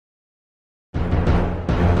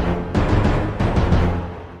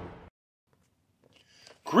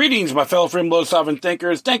Greetings, my fellow free and sovereign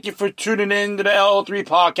thinkers. Thank you for tuning in to the L3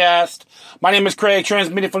 podcast. My name is Craig,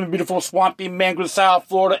 transmitting from the beautiful swampy mangrove South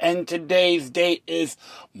Florida, and today's date is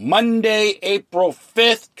Monday, April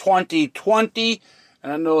 5th, 2020.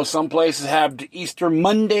 And I know some places have the Easter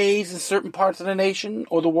Mondays in certain parts of the nation,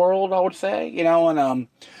 or the world, I would say, and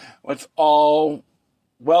it's all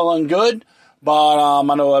well and good, but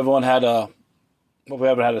I know everyone had a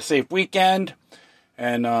safe weekend,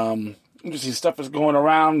 and you see stuff is going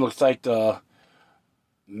around. Looks like the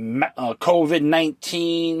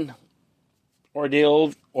COVID-19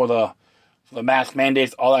 ordeal or the mask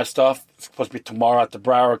mandates, all that stuff. It's supposed to be tomorrow at the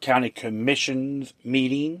Broward County Commission's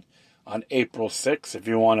meeting on April 6th. If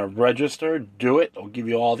you want to register, do it. I'll give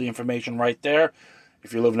you all the information right there.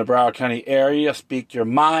 If you live in the Broward County area, speak your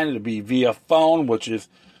mind. It'll be via phone, which is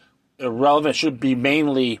irrelevant. It should be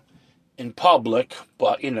mainly in public,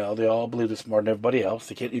 but they all believe this more than everybody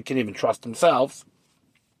else. You can't even trust themselves.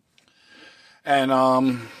 And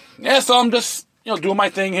so I'm just doing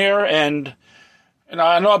my thing here, and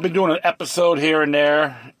I know I've been doing an episode here and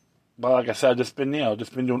there, but like I said, just been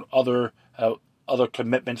doing other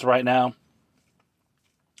commitments right now.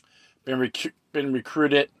 Been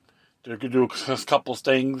recruited to do a couple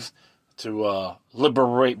things to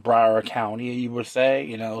liberate Broward County, you would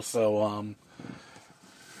say,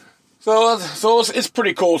 So it's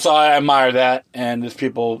pretty cool, so I admire that, and there's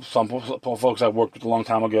some folks I worked with a long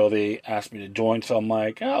time ago, they asked me to join, so I'm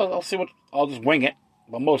like, I'll just wing it,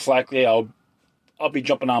 but most likely I'll be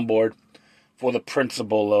jumping on board for the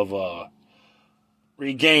principle of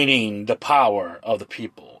regaining the power of the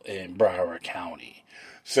people in Broward County.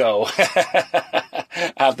 So I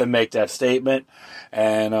have to make that statement,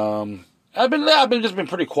 and I've been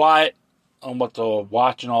pretty quiet on what to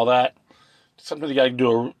watch and all that. Sometimes you gotta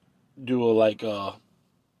do I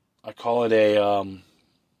call it a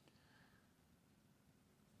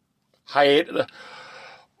hiatus,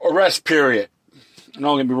 a rest period. And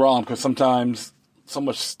don't get me wrong, because sometimes so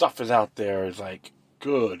much stuff is out there. It's like,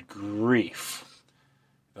 good grief.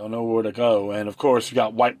 Don't know where to go. And of course, you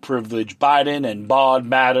got white privilege Biden and Bald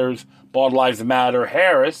Lives Matter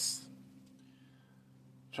Harris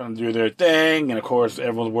trying to do their thing. And of course,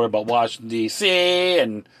 everyone's worried about Washington, D.C.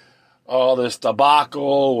 and all this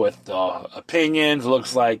debacle with opinions. It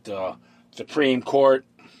looks like the Supreme Court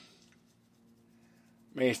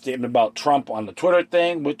made a statement about Trump on the Twitter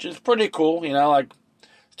thing, which is pretty cool, it's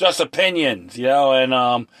just opinions, and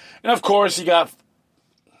of course you got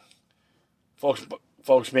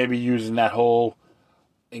folks maybe using that whole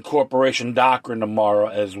incorporation doctrine tomorrow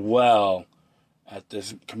as well at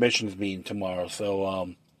this commission's meeting tomorrow.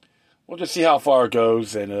 So we'll just see how far it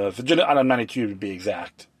goes, and it's item 92 to be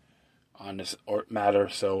exact on this matter.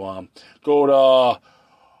 So go to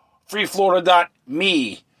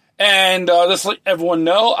freeflorida.me, and just let everyone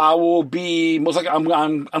know, I will be I'm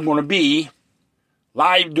going to be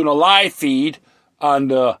doing a live feed on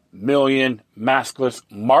the Million Maskless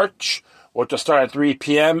March, which will start at 3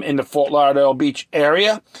 p.m. in the Fort Lauderdale Beach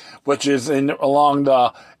area, which is along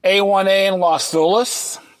the A1A in Los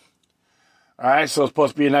Feliz. All right, so it's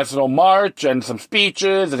supposed to be a nice little march and some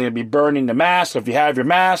speeches. They're going to be burning the mask. So if you have your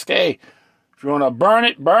mask, hey, if you want to burn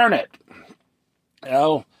it, burn it. It's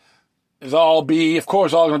all going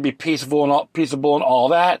to be peaceable and all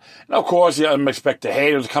that. And of course, you expect the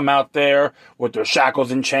haters to come out there with their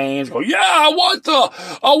shackles and chains. Go, yeah, I want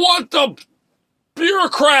the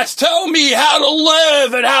bureaucrats tell me how to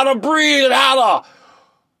live and how to breathe and how to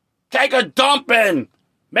take a dump and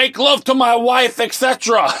make love to my wife,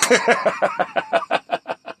 etc.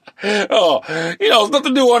 It's nothing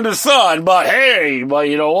to do under the sun, but hey, you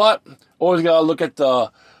know what? Always gotta look at I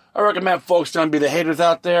recommend folks don't be the haters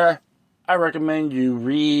out there. I recommend you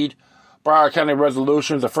read Broward County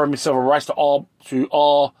Resolutions affirming civil rights to all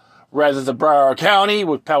residents of Broward County,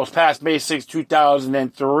 which was passed May 6,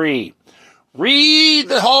 2003. Read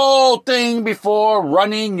the whole thing before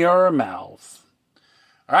running your mouth.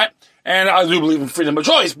 All right? And I do believe in freedom of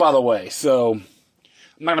choice, by the way. So I'm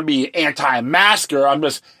not going to be anti-masker. I'm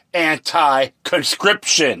just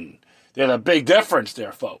anti-conscription. There's a big difference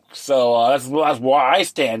there, folks. So that's where I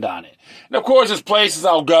stand on it. And of course, there's places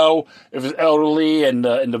I'll go if it's elderly and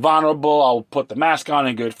the vulnerable. I'll put the mask on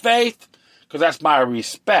in good faith, because that's my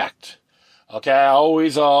respect. Okay, I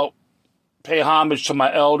always pay homage to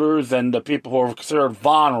my elders and the people who are considered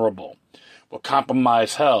vulnerable with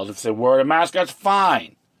compromised health. If they wear a mask, that's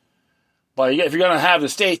fine. But if you're going to have the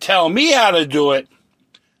state tell me how to do it,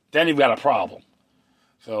 then you've got a problem.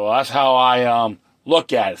 So that's how I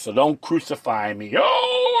look at it. So don't crucify me.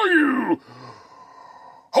 Oh, you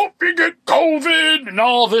hope you get COVID and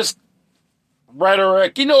all this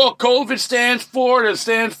rhetoric. You know what COVID stands for? It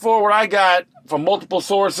stands for what I got from multiple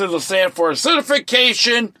sources. It stands for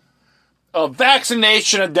certification of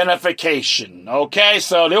vaccination identification. Okay,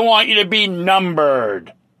 so they want you to be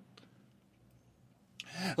numbered.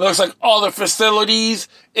 Looks like all the facilities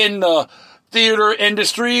in the theater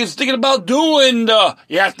industry is thinking about doing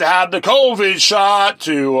you have to have the COVID shot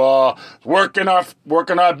to work in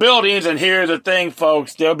our buildings. And here's the thing,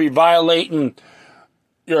 folks, they'll be violating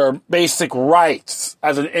your basic rights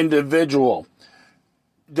as an individual.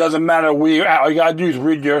 Doesn't matter where you're at. All you gotta do is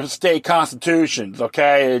read your state constitutions,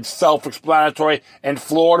 okay? It's self-explanatory. In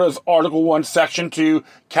Florida's Article 1, Section 2.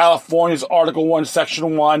 California's Article 1,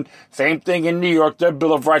 Section 1. Same thing in New York, their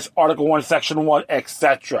Bill of Rights, Article 1, Section 1,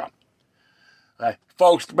 etc. Okay?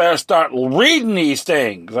 Folks better start reading these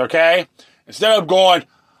things, okay? Instead of going,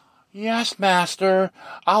 yes, master,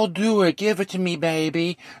 I'll do it. Give it to me,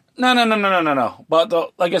 baby. No. But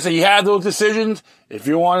like I said, you have those decisions. If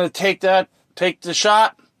you want to take the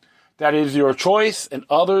shot, that is your choice, and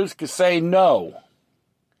others can say no.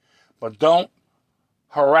 But don't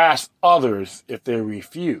harass others if they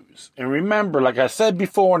refuse. And remember, like I said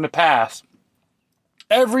before in the past,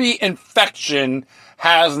 every infection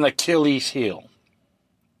has an Achilles heel.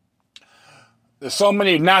 There's so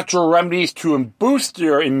many natural remedies to boost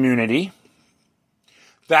your immunity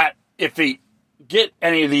that if they get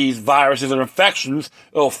any of these viruses or infections,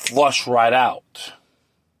 it'll flush right out.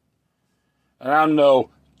 And I'm no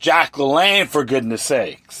Jack LaLanne, for goodness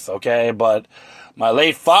sakes, okay? But my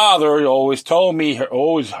late father always told me,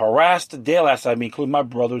 always harassed the daylights out of me, including my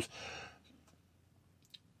brothers,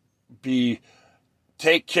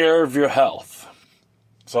 take care of your health.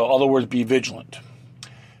 So, in other words, be vigilant.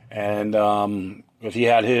 And because he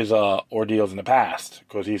had his ordeals in the past,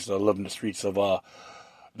 because he used to live in the streets of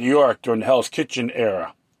New York during the Hell's Kitchen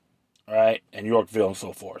era, right? And Yorkville and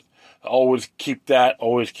so forth. I always keep that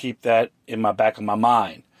in my back of my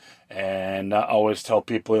mind. And I always tell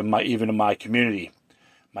people even in my community,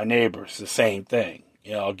 my neighbors, the same thing.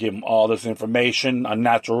 You know, I'll give them all this information on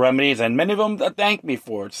natural remedies, and many of them thank me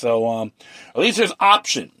for it. So at least there's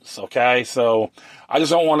options, okay? So I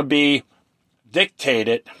just don't want to be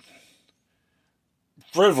dictated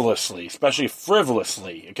frivolously, especially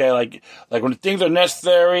frivolously, okay? Like when things are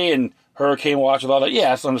necessary and hurricane watch and all that,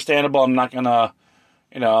 yeah, it's understandable. I'm not gonna,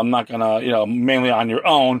 mainly on your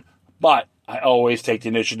own, but I always take the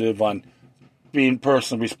initiative on being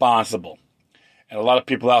personally responsible. And a lot of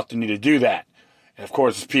people out there need to do that. And of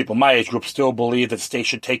course, people my age group still believe that the state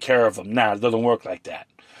should take care of them. Nah, it doesn't work like that.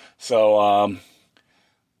 So,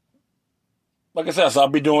 like I said, so I'll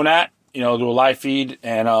be doing that, do a live feed.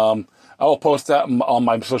 And I will post that on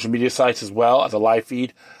my social media sites as well as a live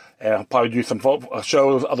feed. And I'll probably do some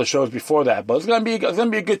other shows before that. But it's gonna be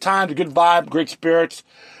a good time, a good vibe, great spirits,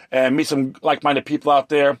 and meet some like-minded people out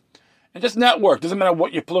there. And just network. Doesn't matter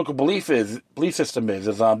what your political belief system is.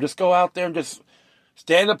 Just go out there and just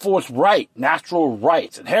stand up for what's right, natural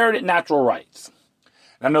rights, inherited natural rights.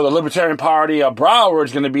 And I know the Libertarian Party of Broward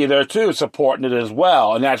is going to be there too, supporting it as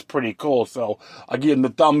well, and that's pretty cool. So I give them the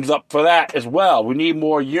thumbs up for that as well. We need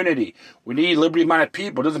more unity. We need liberty-minded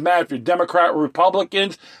people. It doesn't matter if you're Democrat or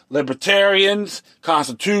Republicans, Libertarians,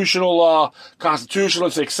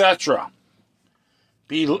 constitutionalists, etc.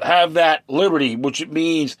 Have that liberty, which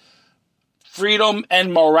means freedom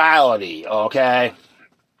and morality, okay?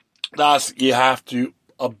 Thus, you have to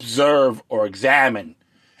observe or examine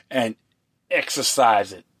and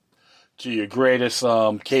exercise it to your greatest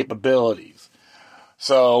capabilities.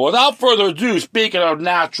 So, without further ado, speaking of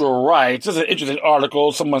natural rights, this is an interesting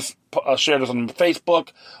article. Someone shared this on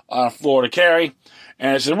Facebook on Florida Carry,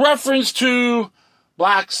 and it's in reference to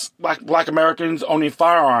black Americans owning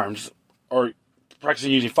firearms or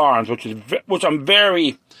practicing using firearms, which I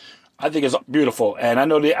think is beautiful. And I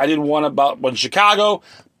know I did one about in Chicago,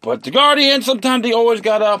 but The Guardian, sometimes they always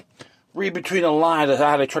gotta read between the lines of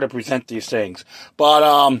how they try to present these things.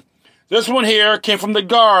 But this one here came from The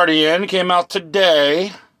Guardian, came out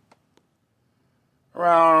today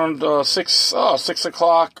around 6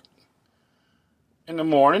 o'clock in the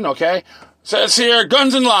morning, okay? Says here,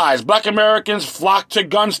 guns and lies. Black Americans flock to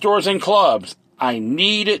gun stores and clubs. I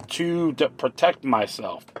need it to protect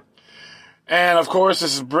myself. And, of course,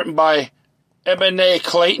 this is written by Ebony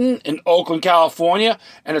Clayton in Oakland, California.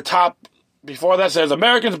 And the top before that says,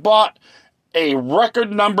 Americans bought a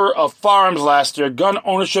record number of firearms last year. Gun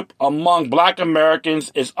ownership among black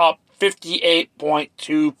Americans is up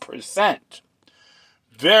 58.2%.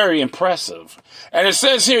 Very impressive. And it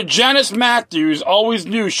says here, Janice Matthews always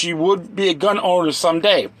knew she would be a gun owner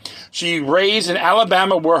someday. She raised in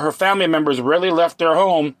Alabama where her family members rarely left their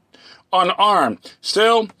home unarmed.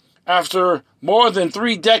 Still, After more than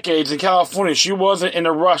 3 decades in California, she wasn't in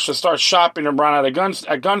a rush to start shopping around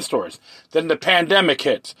at gun stores. Then the pandemic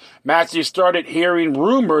hits. Matthew started hearing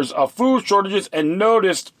rumors of food shortages and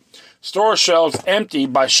noticed store shelves empty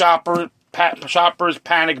by shoppers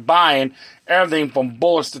panic buying everything from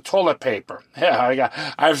bullets to toilet paper.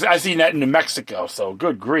 Yeah, I've seen that in New Mexico, so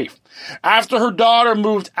good grief. After her daughter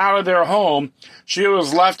moved out of their home, she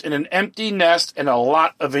was left in an empty nest and a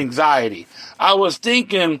lot of anxiety. I was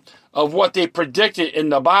thinking of what they predicted in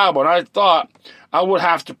the Bible, and I thought I would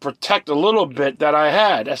have to protect a little bit that I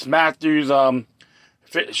had. That's Matthew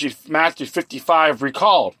 55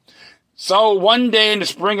 recalled. So one day in the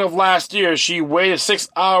spring of last year, she waited 6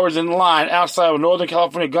 hours in line outside of a Northern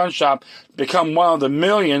California gun shop to become one of the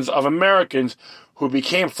millions of Americans who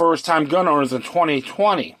became first-time gun owners in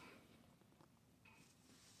 2020.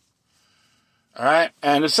 All right,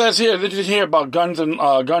 and it says here, this is here about guns and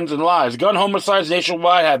lives. Gun homicides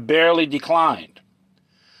nationwide have barely declined,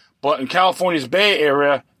 but in California's Bay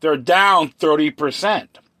Area, they're down 30%.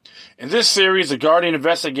 In this series, The Guardian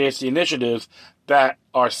investigates the initiatives that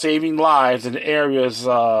are saving lives in areas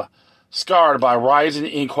scarred by rising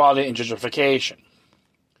inequality and gentrification.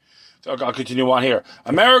 So I'll continue on here.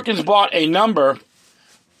 Americans bought a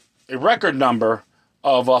record number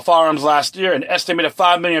of firearms last year. An estimated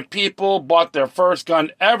 5 million people bought their first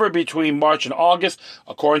gun ever between March and August,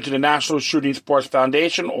 according to the National Shooting Sports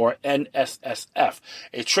Foundation, or NSSF,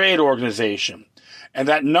 a trade organization. And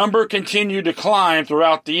that number continued to climb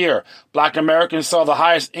throughout the year. Black Americans saw the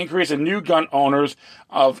highest increase in new gun owners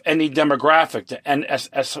of any demographic, the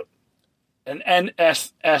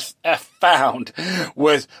NSSF found,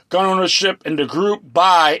 with gun ownership in the group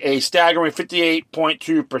by a staggering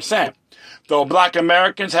 58.2%. Though Black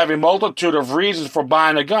Americans have a multitude of reasons for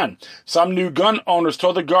buying a gun. Some new gun owners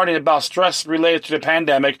told The Guardian about stress related to the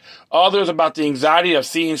pandemic, others about the anxiety of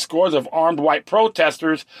seeing scores of armed white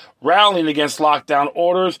protesters rallying against lockdown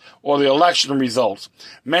orders or the election results.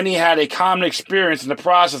 Many had a common experience in the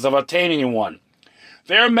process of obtaining one.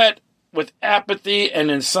 They are met with apathy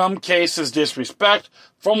and in some cases disrespect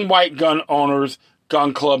from white gun owners,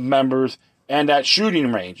 gun club members, and at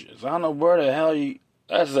shooting ranges. I don't know where the hell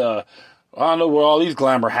I don't know where all these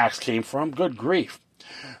glamour hacks came from. Good grief.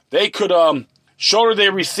 They could, shoulder they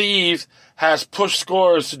receive has pushed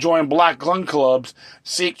scores to join black gun clubs,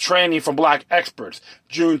 seek training from black experts.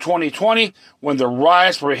 June 2020, when the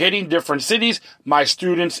riots were hitting different cities, my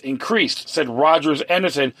students increased, said Rogers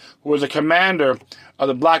Anderson, who was a commander of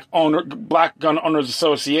the Black Gun Owners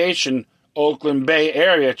Association, Oakland Bay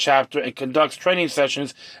Area chapter, and conducts training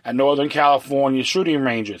sessions at Northern California shooting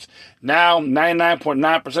ranges. Now,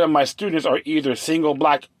 99.9% of my students are either single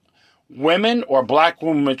black women or black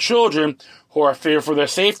women with children who are feared for their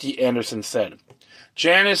safety, Anderson said.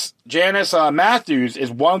 Janice Matthews is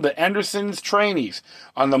one of the Anderson's trainees.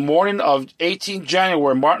 On the morning of 18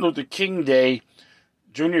 January, Martin Luther King Day,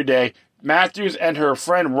 Jr. Day, Matthews and her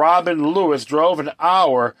friend Robin Lewis drove an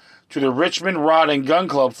hour to the Richmond Rod and Gun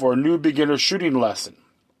Club for a new beginner shooting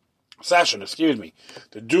session.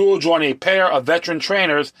 The duo joined a pair of veteran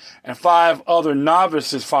trainers and 5 other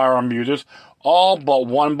novices firearm users, all but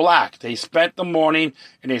one black. They spent the morning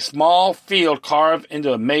in a small field carved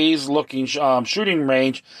into a maze-looking shooting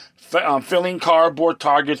range, filling cardboard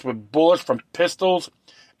targets with bullets from pistols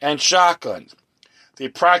and shotguns. They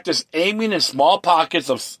practiced aiming in small pockets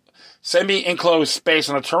of semi-enclosed space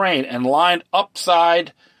on the terrain and lined up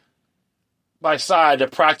side by side to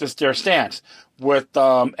practice their stance, with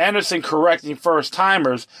Anderson correcting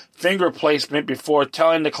first-timers' finger placement before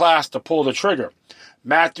telling the class to pull the trigger.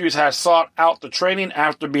 Matthews has sought out the training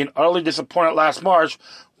after being utterly disappointed last March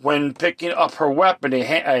when picking up her weapon,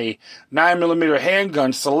 a 9mm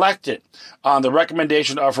handgun selected on the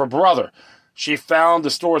recommendation of her brother. She found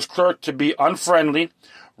the store's clerk to be unfriendly,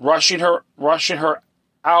 rushing her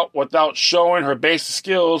out without showing her basic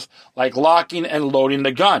skills like locking and loading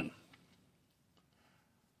the gun.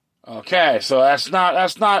 Okay, so that's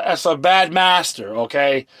a bad master.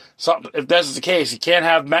 Okay, so if that's the case, you can't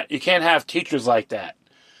have teachers like that.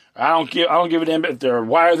 I don't give a damn if they're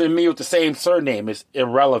wider than me with the same surname. It's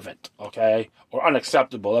irrelevant. Okay, or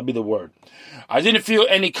unacceptable. That'd be the word. I didn't feel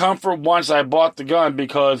any comfort once I bought the gun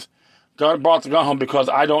home because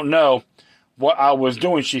I don't know what I was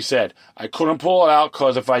doing. She said I couldn't pull it out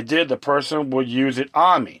because if I did, the person would use it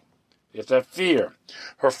on me. It's that fear.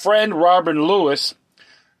 Her friend Robin Lewis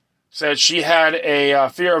said she had a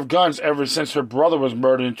fear of guns ever since her brother was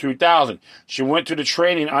murdered in 2000. She went to the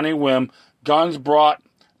training on a whim. Guns brought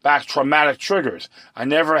back traumatic triggers. I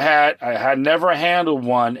had never handled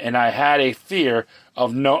one, and I had a fear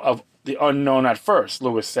of the unknown at first,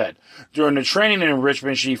 Lewis said. During the training in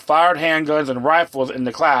Richmond, she fired handguns and rifles in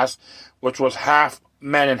the class, which was half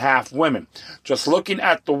men and half women. Just looking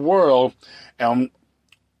at the world and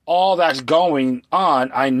all that's going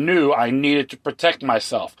on, I knew I needed to protect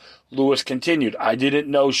myself. Lewis continued, I didn't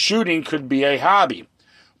know shooting could be a hobby,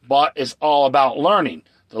 but it's all about learning.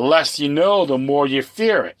 The less you know, the more you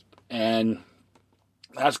fear it. And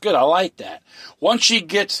that's good. I like that. Once she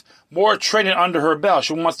gets more training under her belt,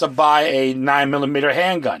 she wants to buy a 9mm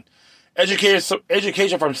handgun.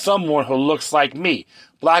 Education from someone who looks like me.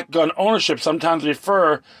 Black gun ownership, sometimes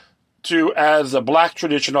referred to as the black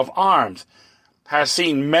tradition of arms, has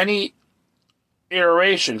seen many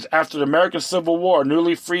iterations. After the American Civil War,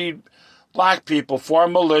 newly freed black people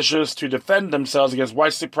formed militias to defend themselves against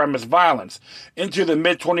white supremacist violence. Into the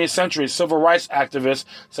mid-20th century, civil rights activists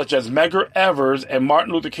such as Medgar Evers and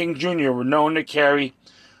Martin Luther King Jr. were known to carry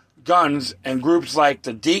guns, and groups like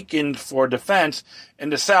the Deacons for Defense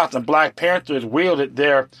in the South and Black Panthers wielded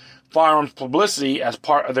their firearms publicity as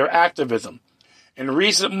part of their activism. In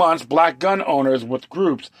recent months, black gun owners with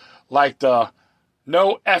groups like the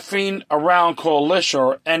No Effing Around Coalition,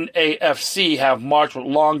 or NAFC, have marched with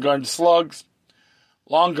long gun slung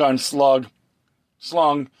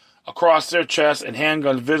across their chests and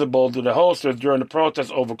handguns visible to the holsters during the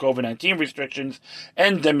protests over COVID-19 restrictions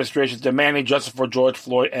and demonstrations demanding justice for George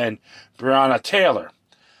Floyd and Breonna Taylor.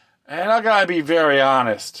 And I gotta be very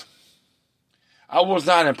honest, I was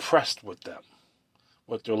not impressed with them,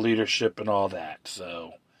 with their leadership and all that.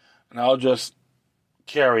 So, and I'll just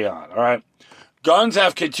carry on, all right? Guns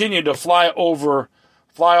have continued to fly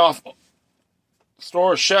off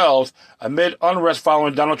store shelves amid unrest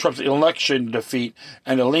following Donald Trump's election defeat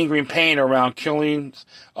and the lingering pain around killings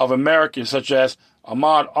of Americans such as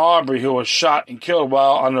Ahmaud Arbery, who was shot and killed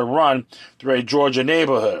while on the run through a Georgia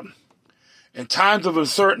neighborhood. In times of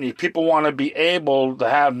uncertainty, people want to be able to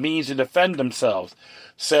have means to defend themselves,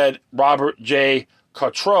 said Robert J.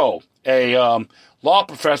 Cottrell, a law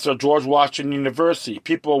professor at George Washington University.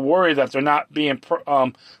 People are worried that they're not being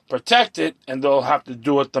protected and they'll have to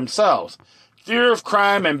do it themselves. Fear of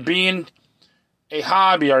crime and being a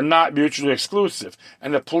hobby are not mutually exclusive,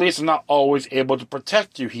 and the police are not always able to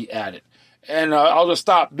protect you, he added. And I'll just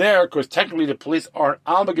stop there because technically the police aren't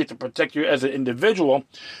obligated to protect you as an individual.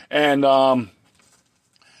 And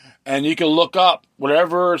you can look up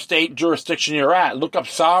whatever state jurisdiction you're at. Look up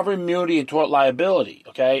sovereign immunity and tort liability.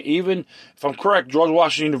 Okay, even if I'm correct, George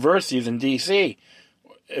Washington University is in D.C.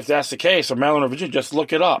 If that's the case, or Maryland or Virginia, just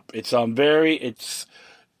look it up. It's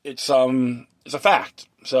a fact.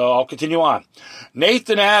 So I'll continue on.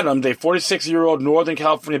 Nathan Adams, a 46-year-old Northern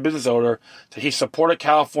California business owner, said he supported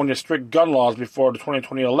California's strict gun laws before the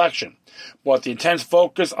 2020 election. But the intense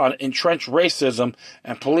focus on entrenched racism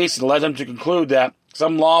and policing led him to conclude that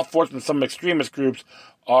some law enforcement and some extremist groups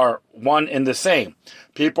are one and the same.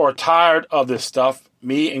 People are tired of this stuff,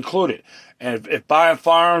 me included. And if buying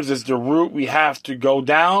firearms is the route we have to go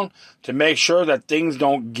down to make sure that things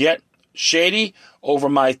don't get shady over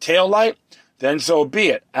my taillight, then so be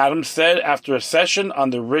it, Adams said after a session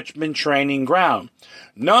on the Richmond training ground.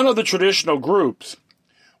 None of the traditional groups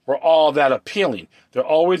were all that appealing. They're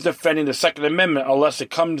always defending the Second Amendment unless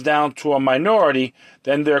it comes down to a minority,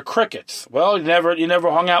 then they're crickets. Well, you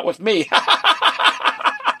never hung out with me.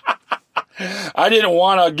 I didn't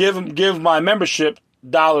want to give my membership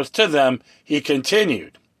dollars to them, he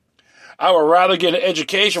continued. I would rather get an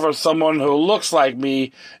education from someone who looks like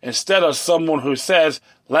me instead of someone who says,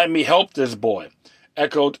 let me help this boy,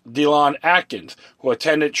 echoed Delon Atkins, who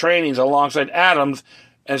attended trainings alongside Adams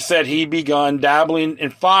and said he begun dabbling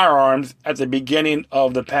in firearms at the beginning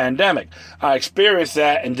of the pandemic. I experienced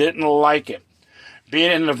that and didn't like it.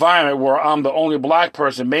 Being in an environment where I'm the only black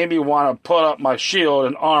person made me want to put up my shield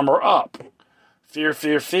and armor up. Fear,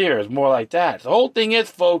 fear, fear is more like that. The whole thing is,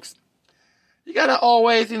 folks, you got to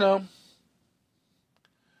always,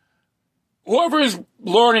 whoever is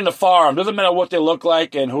learning the firearm, doesn't matter what they look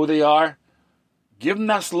like and who they are, give them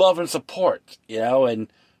that love and support,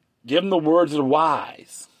 and give them the words of the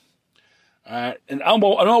wise. All right? And I've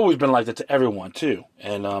always been like that to everyone, too.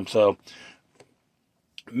 And so,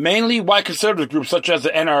 mainly white conservative groups such as the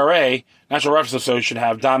NRA, National Rifle Association,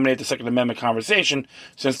 have dominated the Second Amendment conversation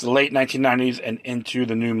since the late 1990s and into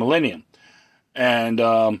the new millennium. And,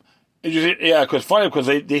 it's funny because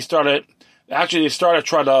they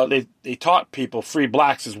taught people, free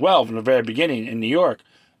blacks as well, from the very beginning in New York,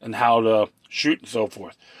 and how to shoot and so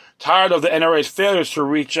forth. Tired of the NRA's failures to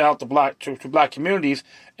reach out to black communities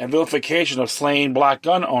and vilification of slain black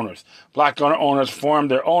gun owners, black gun owners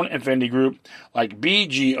formed their own affinity group like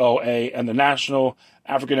BGOA and the National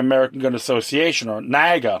African American Gun Association, or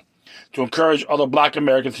NAGA, to encourage other black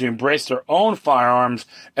Americans to embrace their own firearms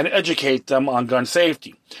and educate them on gun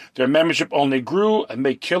safety. Their membership only grew and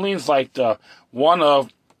made killings like the one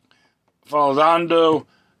of Philando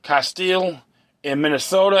Castile in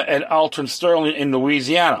Minnesota and Alton Sterling in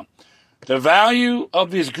Louisiana. The value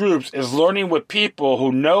of these groups is learning with people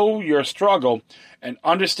who know your struggle and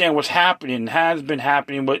understand what's happening and has been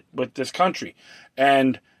happening with this country.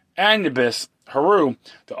 And Anubis Haru,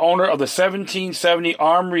 the owner of the 1770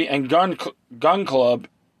 Armory and Gun Club,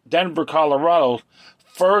 Denver, Colorado's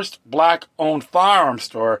first black-owned firearm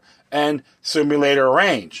store and simulator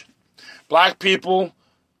range. Black people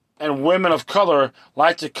and women of color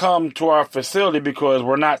like to come to our facility because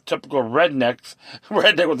we're not typical rednecks,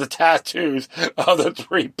 redneck with the tattoos of the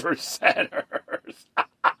 3%ers.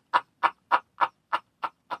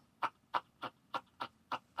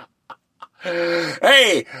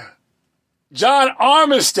 Hey, John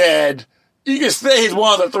Armistead, you can say he's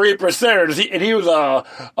one of the 3%ers, and he was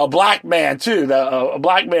a black man too, a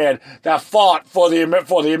black man that fought for the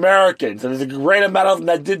Americans, and there's a great amount of them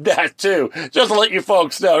that did that too. Just to let you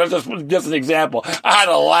folks know, that's just an example. I had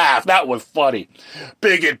to laugh. That was funny.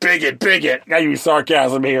 Bigot, bigot, bigot. I use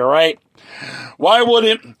sarcasm here, right? Why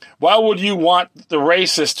would you want the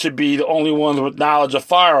racists to be the only ones with knowledge of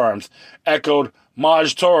firearms? Echoed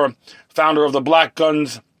Maj Toure, founder of the Black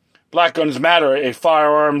Guns Matter, a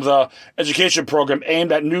firearms education program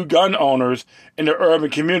aimed at new gun owners in the urban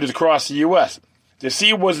communities across the U.S. The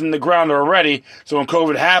seed was in the ground already, so when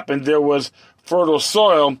COVID happened, there was fertile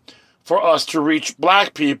soil for us to reach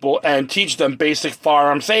black people and teach them basic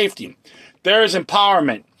firearm safety. There is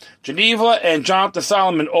empowerment. Geneva and Jonathan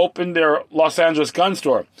Solomon opened their Los Angeles gun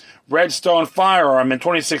store, Redstone Firearm, in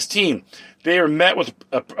 2016. They were met with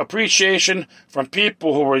appreciation from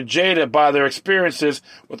people who were jaded by their experiences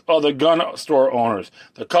with other gun store owners.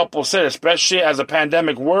 The couple said, especially as the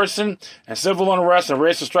pandemic worsened and civil unrest and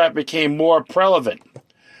racist strife became more prevalent,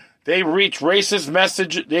 they received racist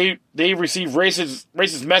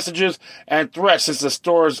messages and threats since the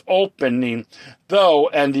store's opening, though,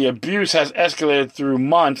 and the abuse has escalated through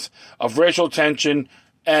months of racial tension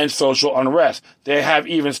and social unrest. They have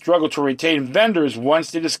even struggled to retain vendors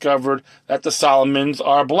once they discovered that the Solomons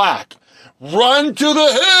are black. Run to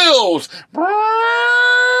the hills!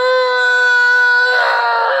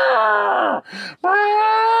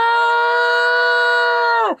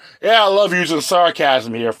 Yeah, I love using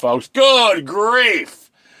sarcasm here, folks. Good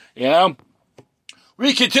grief! You know?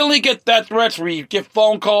 We continually get that threats. We get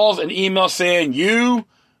phone calls and emails saying, you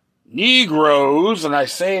Negroes, and I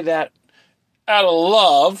say that out of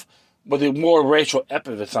love, with the more racial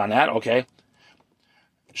epithets on that, okay,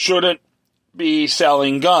 shouldn't be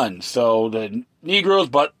selling guns. So the Negroes,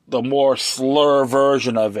 but the more slur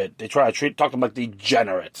version of it. They try to talk them like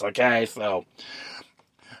degenerates, okay? So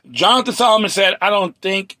Jonathan Solomon said, I don't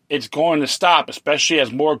think it's going to stop, especially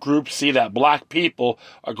as more groups see that black people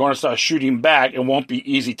are going to start shooting back and won't be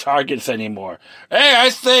easy targets anymore. Hey, I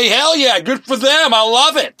say, hell yeah, good for them. I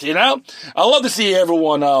love it, you know? I love to see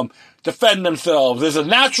everyone defend themselves. There's a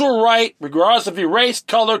natural right, regardless of your race,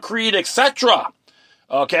 color, creed, etc.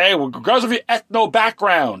 Okay? Regardless of your ethno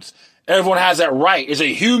backgrounds. Everyone has that right. It's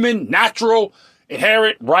a human, natural,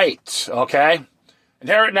 inherent right. Okay?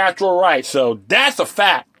 Inherent natural right. So that's a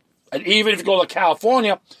fact. And even if you go to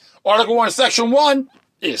California, Article 1, Section 1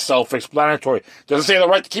 is self-explanatory. Doesn't say the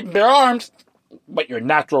right to keep and bear arms, but your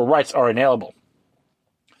natural rights are inalienable.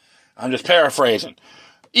 I'm just paraphrasing.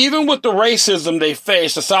 Even with the racism they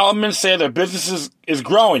face, the Solomons say their business is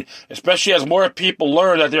growing, especially as more people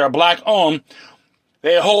learn that they are black-owned.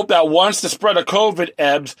 They hope that once the spread of COVID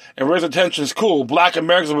ebbs and racial tensions cool, black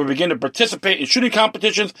Americans will begin to participate in shooting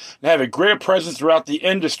competitions and have a greater presence throughout the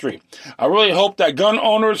industry. I really hope that gun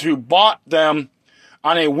owners who bought them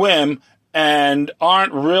on a whim and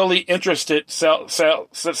aren't really interested sell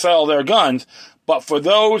their guns. But for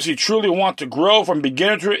those who truly want to grow from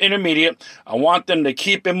beginner to intermediate, I want them to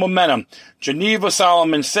keep in momentum. Geneva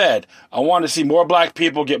Solomon said, I want to see more black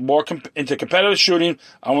people get more into competitive shooting.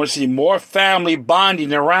 I want to see more family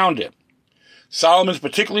bonding around it. Solomon's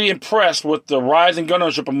particularly impressed with the rise in gun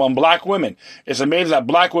ownership among black women. It's amazing that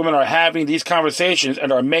black women are having these conversations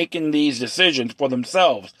and are making these decisions for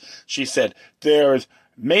themselves. She said, there's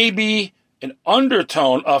maybe an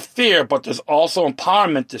undertone of fear, but there's also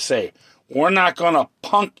empowerment to say, you're not going to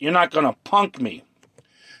punk me.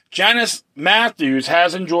 Janice Matthews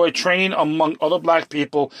has enjoyed training among other black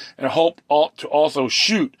people and hope to also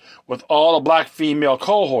shoot with all the black female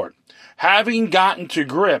cohort. Having gotten to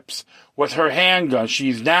grips with her handgun,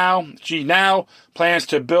 she now plans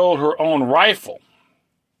to build her own rifle.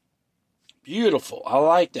 Beautiful. I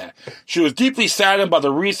like that. She was deeply saddened by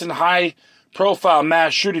the recent high-profile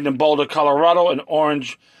mass shooting in Boulder, Colorado, and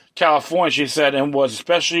Orange, California, she said, and was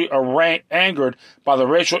especially angered by the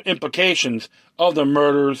racial implications of the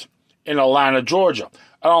murders in Atlanta, Georgia.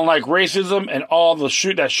 I don't like racism, and all that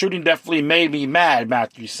shooting definitely made me mad,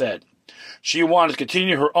 Matthews said. She wanted to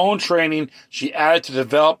continue her own training, she added, to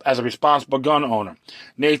develop as a responsible gun owner.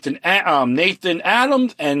 Nathan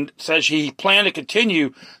Adams and says he planned to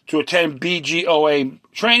continue to attend BGOA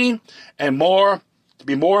training and to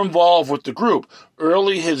be more involved with the group.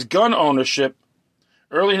 Early in his gun ownership,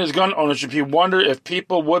 he wondered if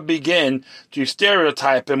people would begin to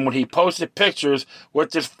stereotype him when he posted pictures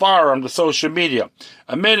with his firearm to social media.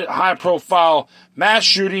 Amid high-profile mass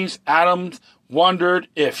shootings, Adams wondered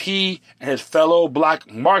if he and his fellow black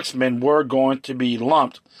marksmen were going to be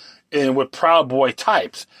lumped in with Proud Boy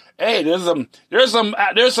types. Hey, there's some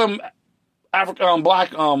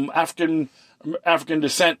African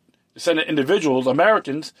descendant individuals,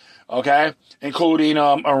 Americans, okay, including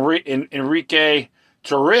Enrique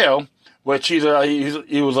Terrell, which he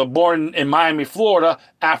was born in Miami, Florida,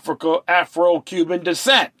 Afro-Cuban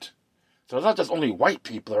descent. So it's not just only white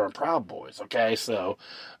people that are Proud Boys, okay? So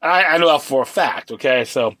I know that for a fact, okay?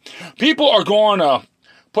 So people are going to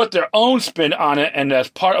put their own spin on it, and as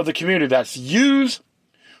part of the community that's used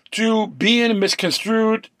to being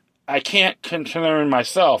misconstrued, I can't concern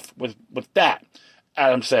myself with that.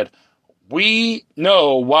 Adam said, we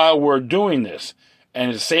know why we're doing this,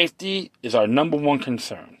 and his safety is our number one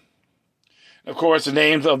concern. Of course, the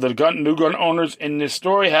names of the new gun owners in this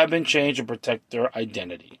story have been changed to protect their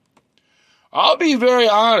identity. I'll be very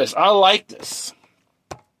honest. I like this.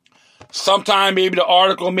 Sometimes maybe the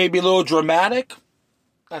article may be a little dramatic.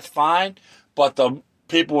 That's fine. But the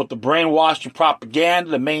people with the brainwashing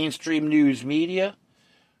propaganda, the mainstream news media,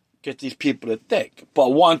 get these people to think. But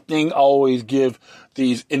one thing I always give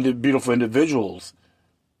these beautiful individuals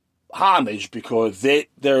homage, because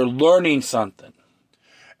they're learning something.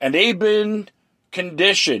 And they've been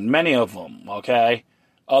conditioned, many of them, okay,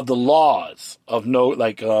 of the laws of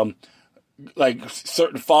like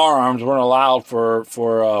certain firearms weren't allowed for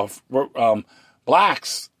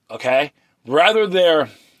blacks, okay? Rather, they're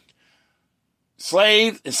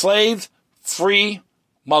enslaved, free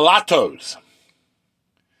mulattoes.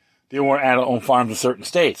 They weren't allowed to own firearms in certain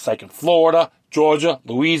states, like in Florida, Georgia,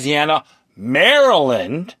 Louisiana,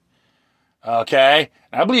 Maryland, okay?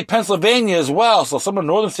 And I believe Pennsylvania as well, so some of the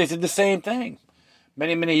northern states did the same thing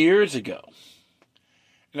many, many years ago.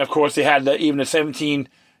 And, of course, they had even the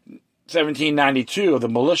 1792 of the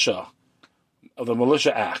Militia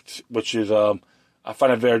Act, which is, I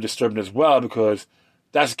find it very disturbing as well, because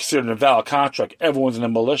that's considered an invalid contract. Everyone's in the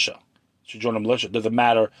militia. Should join the militia. It doesn't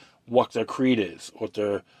matter what their creed is, what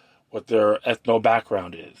their ethno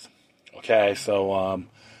background is. Okay, so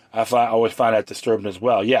I always find that disturbing as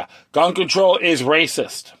well. Yeah, gun control is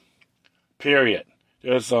racist. Period.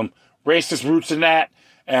 There's some racist roots in that,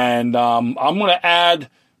 and I'm going to add.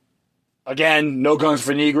 Again, No Guns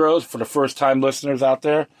for Negroes, for the first-time listeners out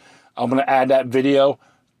there. I'm going to add that video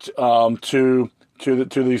to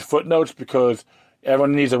these footnotes, because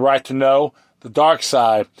everyone needs a right to know the dark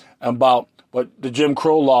side about what the Jim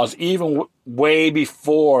Crow laws, even way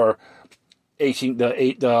before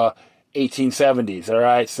the 1870s. All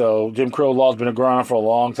right, so Jim Crow laws been around for a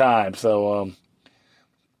long time. So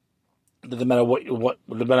it doesn't matter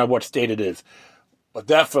what state it is, but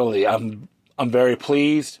definitely, I'm very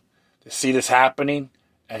pleased to see this happening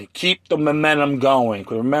and keep the momentum going.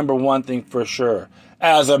 Because remember one thing for sure.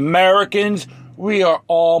 As Americans, we are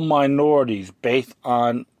all minorities based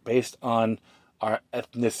on our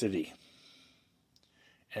ethnicity.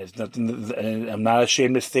 And it's nothing, and I'm not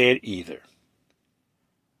ashamed to say it either.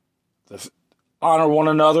 Let's honor one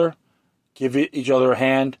another, give each other a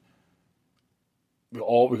hand.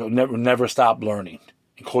 We'll never stop learning,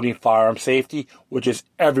 including firearm safety, which is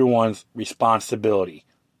everyone's responsibility.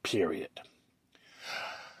 Period.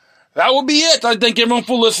 That will be it. I thank everyone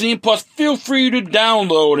for listening. Plus, feel free to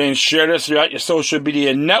download and share this throughout your social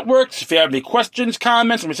media networks. If you have any questions,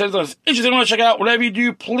 comments, or something interesting, want to check it out, whatever you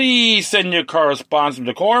do, please send your correspondence to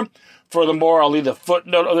Decorum. Furthermore, I'll leave the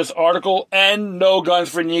footnote of this article and No Guns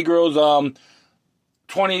for Negroes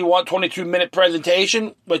 22-minute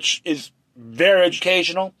presentation, which is very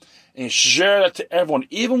educational. And share that to everyone,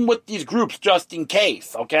 even with these groups, just in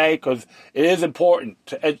case, okay? Because it is important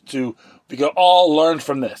we can all learn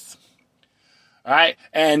from this. All right?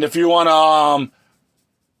 And if you want to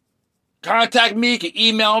contact me, you can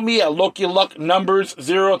email me at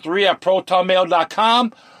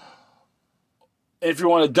LokiLuckNumbers03@protonmail.com. If you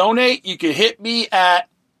want to donate, you can hit me at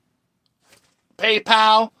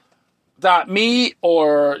PayPal, cash.me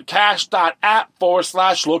or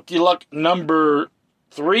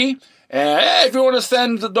cash.app/LookYouLuck3. And if you want to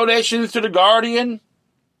send the donations to The Guardian,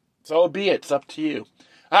 so be it. It's up to you.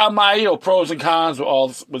 I have my pros and cons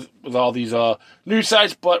with all these news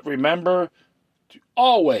sites, but remember to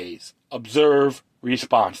always observe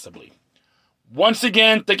responsibly. Once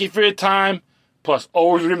again, thank you for your time. Plus,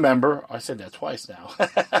 always remember, I said that twice now.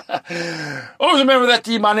 Always remember that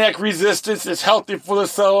demoniac resistance is healthy for the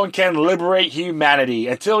soul and can liberate humanity.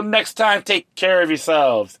 Until next time, take care of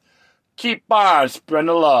yourselves. Keep on spreading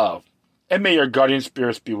the love. And may your guardian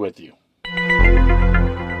spirits be with you.